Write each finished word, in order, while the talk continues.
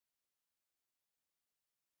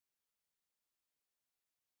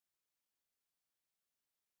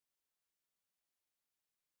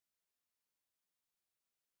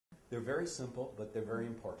They're very simple, but they're very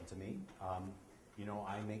important to me. You know,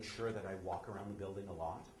 I make sure that I walk around the building a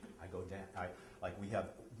lot. I go down, like we have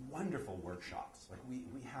wonderful workshops. Like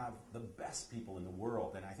we have the best people in the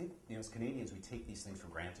world. And I think, you know, as Canadians, we take these things for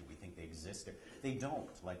granted. We think they exist. They don't.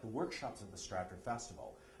 Like the workshops at the Stratford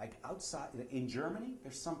Festival. Like outside, in Germany,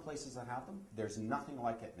 there's some places that have them. There's nothing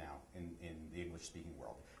like it now in the English-speaking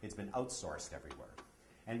world. It's been outsourced everywhere.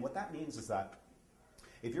 And what that means is that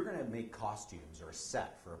if you're going to make costumes or a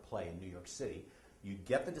set for a play in New York City, you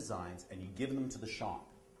get the designs and you give them to the shop.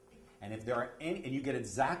 And if there are any, and you get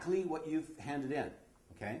exactly what you've handed in,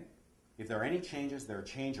 okay? If there are any changes, there are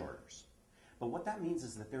change orders. But what that means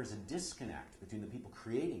is that there's a disconnect between the people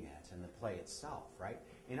creating it and the play itself, right?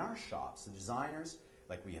 In our shops, the designers,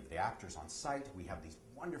 like we have the actors on site, we have these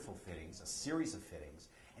wonderful fittings, a series of fittings,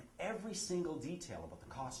 and every single detail about the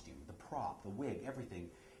costume, the prop, the wig,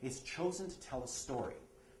 everything is chosen to tell a story.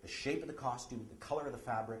 The shape of the costume, the color of the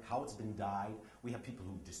fabric, how it's been dyed. We have people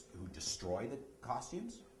who destroy the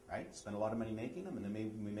costumes, right? Spend a lot of money making them, and then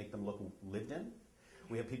we make them look lived in.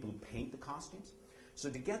 We have people who paint the costumes. So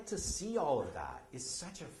to get to see all of that is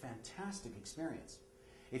such a fantastic experience.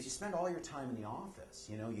 If you spend all your time in the office,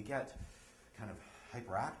 you know, you get kind of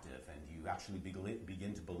hyperactive and you actually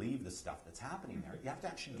begin to believe the stuff that's happening there. You have to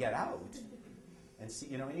actually get out and see,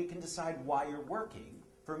 you know, and you can decide why you're working.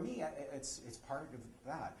 For me, it's part of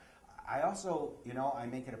that. I also, you know, I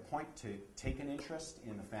make it a point to take an interest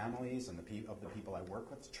in the families and the people I work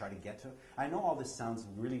with to try to get to. I know all this sounds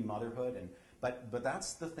really motherhood, but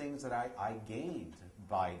that's the things that I gained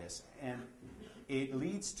by this. And it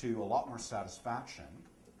leads to a lot more satisfaction.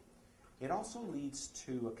 It also leads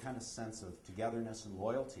to a kind of sense of togetherness and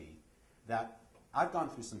loyalty that I've gone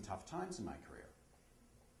through some tough times in my career.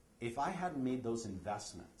 If I hadn't made those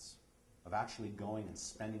investments of actually going and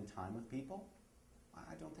spending time with people,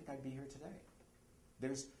 I don't think I'd be here today.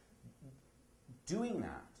 Doing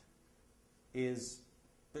that is,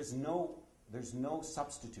 there's no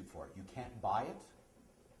substitute for it. You can't buy it.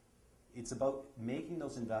 It's about making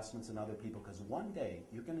those investments in other people, because one day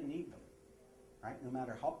you're going to need them, right? No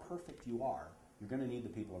matter how perfect you are, you're going to need the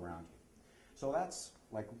people around you. So that's,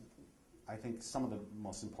 like, I think some of the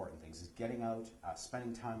most important things is getting out,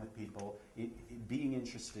 spending time with people, being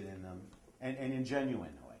interested in them, and in a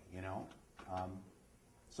genuine way, you know?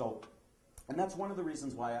 And that's one of the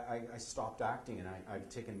reasons why I stopped acting, and I've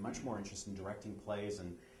taken much more interest in directing plays,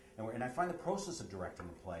 and I find the process of directing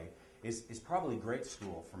a play is probably a great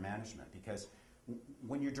school for management, because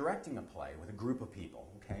when you're directing a play with a group of people,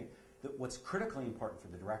 okay, what's critically important for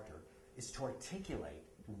the director is to articulate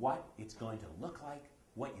what it's going to look like,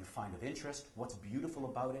 what you find of interest, what's beautiful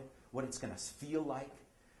about it, what it's going to feel like,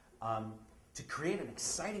 to create an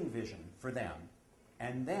exciting vision for them,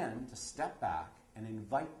 and then to step back and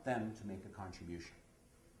invite them to make a contribution.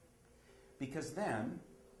 Because then,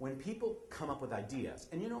 when people come up with ideas,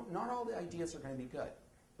 and you know, not all the ideas are going to be good,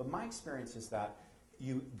 but my experience is that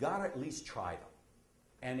you got to at least try them.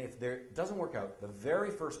 And if it doesn't work out, the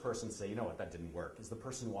very first person to say, you know what, that didn't work, is the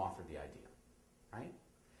person who offered the idea, right?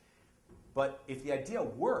 But if the idea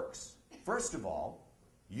works, first of all,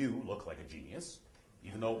 you look like a genius,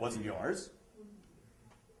 even though it wasn't yours.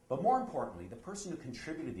 But more importantly, the person who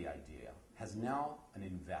contributed the idea has now an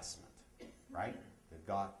investment, right? They've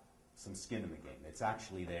got some skin in the game. It's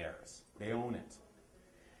actually theirs. They own it.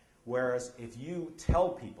 Whereas if you tell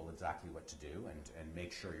people exactly what to do and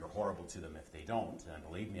make sure you're horrible to them if they don't, and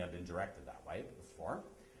believe me, I've been directed that way before,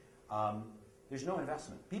 there's no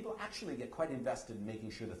investment. People actually get quite invested in making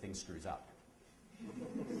sure the thing screws up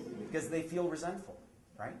because they feel resentful,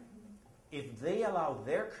 right? If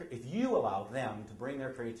you allow them to bring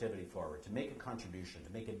their creativity forward, to make a contribution,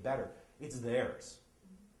 to make it better, it's theirs.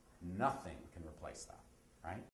 Nothing can replace that, right?